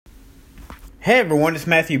Hey everyone, it's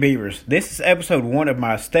Matthew Beavers. This is episode 1 of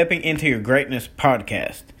my Stepping Into Your Greatness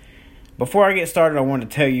podcast. Before I get started, I want to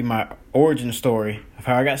tell you my origin story of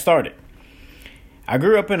how I got started. I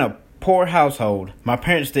grew up in a poor household. My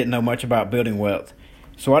parents didn't know much about building wealth,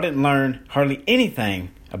 so I didn't learn hardly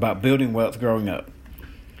anything about building wealth growing up.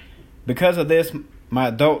 Because of this, my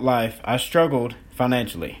adult life, I struggled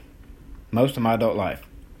financially. Most of my adult life.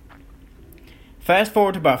 Fast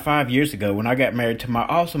forward to about 5 years ago when I got married to my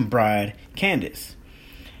awesome bride, Candace.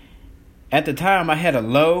 At the time, I had a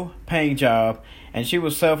low-paying job, and she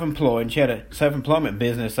was self-employed. And she had a self-employment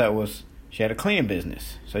business she had a cleaning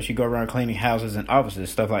business. So she'd go around cleaning houses and offices,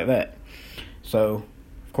 stuff like that. So,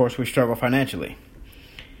 of course, we struggled financially.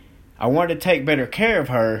 I wanted to take better care of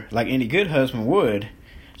her like any good husband would,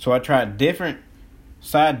 so I tried different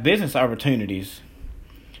side business opportunities.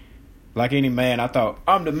 Like any man, I thought,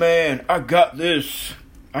 I'm the man, I got this,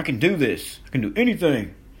 I can do this, I can do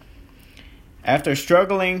anything. After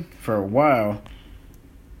struggling for a while,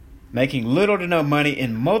 making little to no money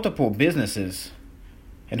in multiple businesses,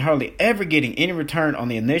 and hardly ever getting any return on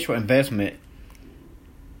the initial investment,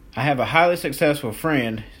 I have a highly successful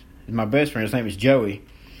friend, my best friend, his name is Joey.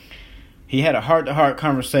 He had a heart-to-heart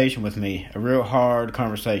conversation with me, a real hard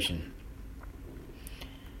conversation,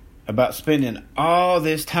 about spending all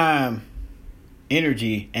this time,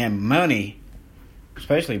 energy, and money,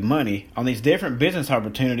 especially money, on these different business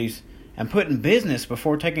opportunities and putting business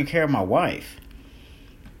before taking care of my wife.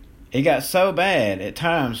 It got so bad at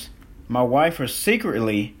times, my wife was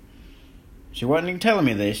secretly, she wasn't even telling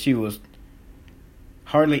me this, she was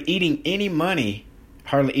hardly eating any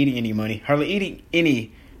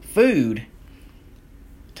food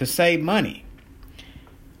to save money.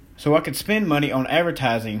 So I could spend money on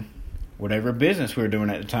advertising whatever business we were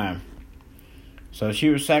doing at the time. So she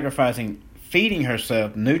was sacrificing feeding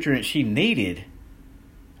herself nutrients she needed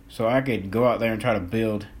so I could go out there and try to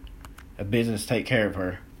build a business to take care of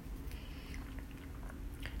her.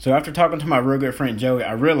 So after talking to my real good friend Joey,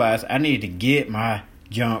 I realized I needed to get my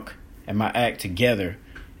junk and my act together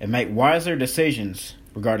and make wiser decisions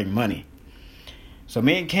regarding money. So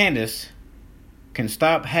me and Candace can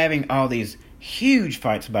stop having all these huge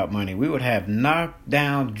fights about money. We would have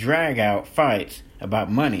knockdown, drag-out fights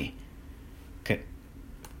about money.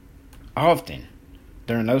 Often,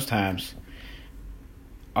 during those times,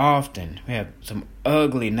 we had some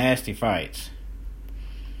ugly, nasty fights.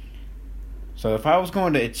 So if I was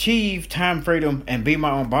going to achieve time freedom and be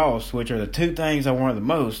my own boss, which are the two things I wanted the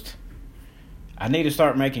most, I need to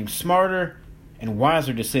start making smarter and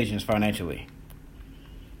wiser decisions financially.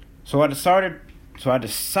 So I decided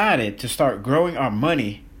to start growing our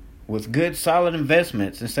money with good, solid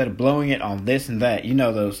investments instead of blowing it on this and that. You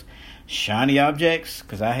know, those shiny objects,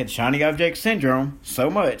 because I had shiny object syndrome so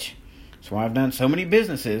much. So I've done so many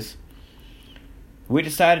businesses. We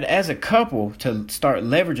decided as a couple to start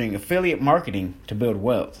leveraging affiliate marketing to build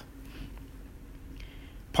wealth.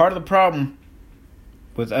 Part of the problem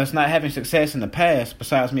with us not having success in the past,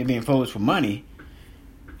 besides me being foolish with money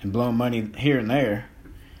and blowing money here and there,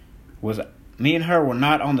 was me and her were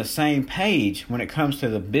not on the same page when it comes to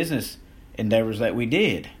the business endeavors that we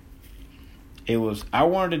did. It was, I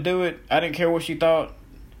wanted to do it. I didn't care what she thought.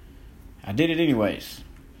 I did it anyways.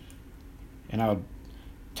 And I would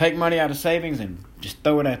take money out of savings and just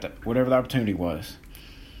throw it at whatever the opportunity was.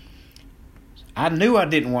 I knew I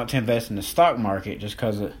didn't want to invest in the stock market just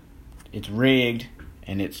because it's rigged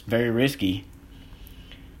and it's very risky.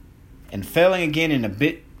 And failing again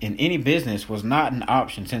in any business was not an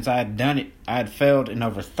option since I had done it. I had failed in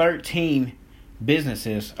over 13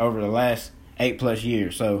 businesses over the last 8+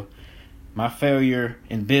 years. So my failure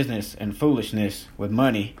in business and foolishness with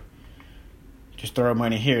money, just throw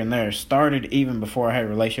money here and there, started even before I had a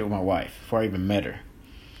relationship with my wife, before I even met her.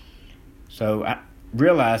 So I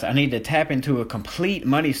realized I needed to tap into a complete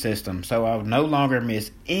money system so I would no longer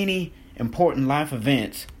miss any important life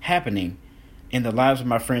events happening in the lives of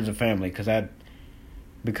my friends and family.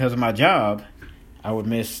 Because of my job, I would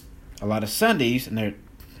miss a lot of Sundays, and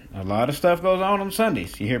a lot of stuff goes on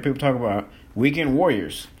Sundays. You hear people talk about weekend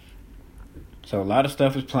warriors. So a lot of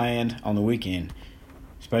stuff is planned on the weekend,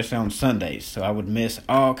 especially on Sundays. So I would miss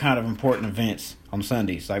all kind of important events on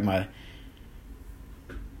Sundays, like my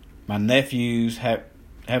nephews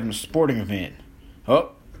having a sporting event.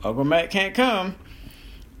 Oh, Uncle Matt can't come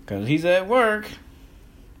because he's at work,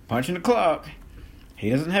 punching the clock.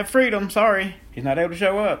 He doesn't have freedom, sorry. He's not able to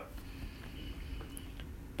show up.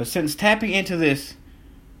 But since tapping into this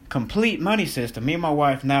complete money system, me and my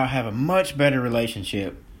wife now have a much better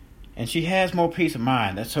relationship. And she has more peace of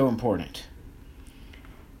mind. That's so important.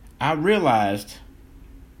 I realized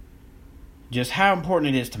just how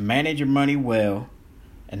important it is to manage your money well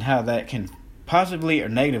and how that can positively or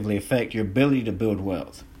negatively affect your ability to build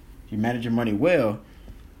wealth. If you manage your money well,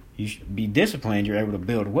 you should be disciplined, you're able to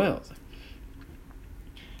build wealth.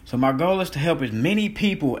 So my goal is to help as many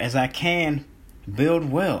people as I can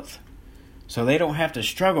build wealth so they don't have to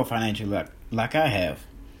struggle financially like I have.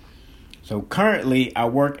 So currently, I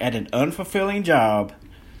work at an unfulfilling job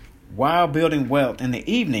while building wealth in the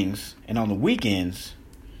evenings and on the weekends.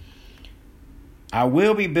 I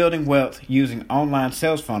will be building wealth using online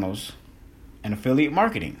sales funnels and affiliate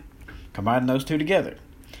marketing. Combining those two together,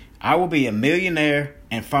 I will be a millionaire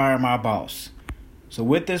and fire my boss. So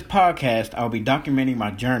with this podcast, I'll be documenting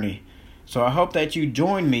my journey. So I hope that you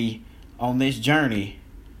join me on this journey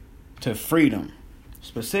to freedom,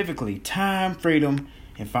 specifically time freedom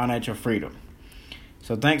and financial freedom.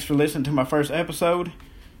 So thanks for listening to my first episode.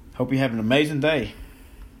 Hope you have an amazing day.